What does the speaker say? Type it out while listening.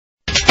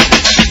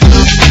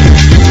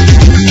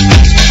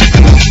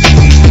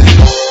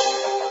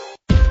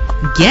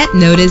Get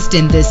noticed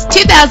in this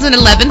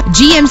 2011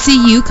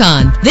 GMC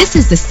Yukon. This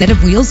is the set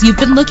of wheels you've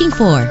been looking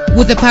for,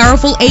 with a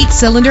powerful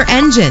 8-cylinder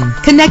engine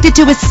connected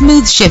to a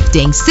smooth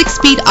shifting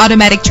 6-speed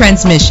automatic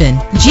transmission.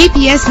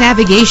 GPS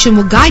navigation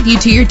will guide you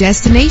to your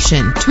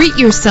destination. Treat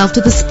yourself to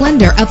the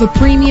splendor of a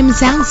premium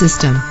sound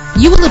system.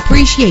 You will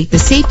appreciate the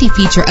safety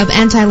feature of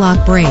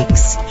anti-lock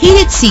brakes.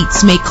 Heated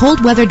seats make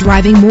cold weather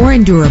driving more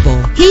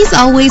endurable. He's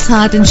always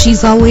hot and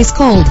she's always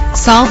cold.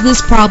 Solve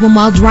this problem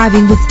while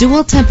driving with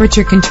dual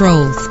temperature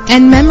controls.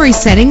 And memory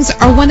settings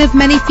are one of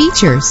many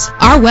features.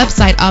 Our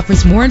website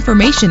offers more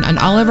information on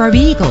all of our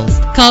vehicles.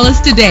 Call us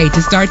today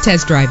to start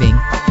test driving.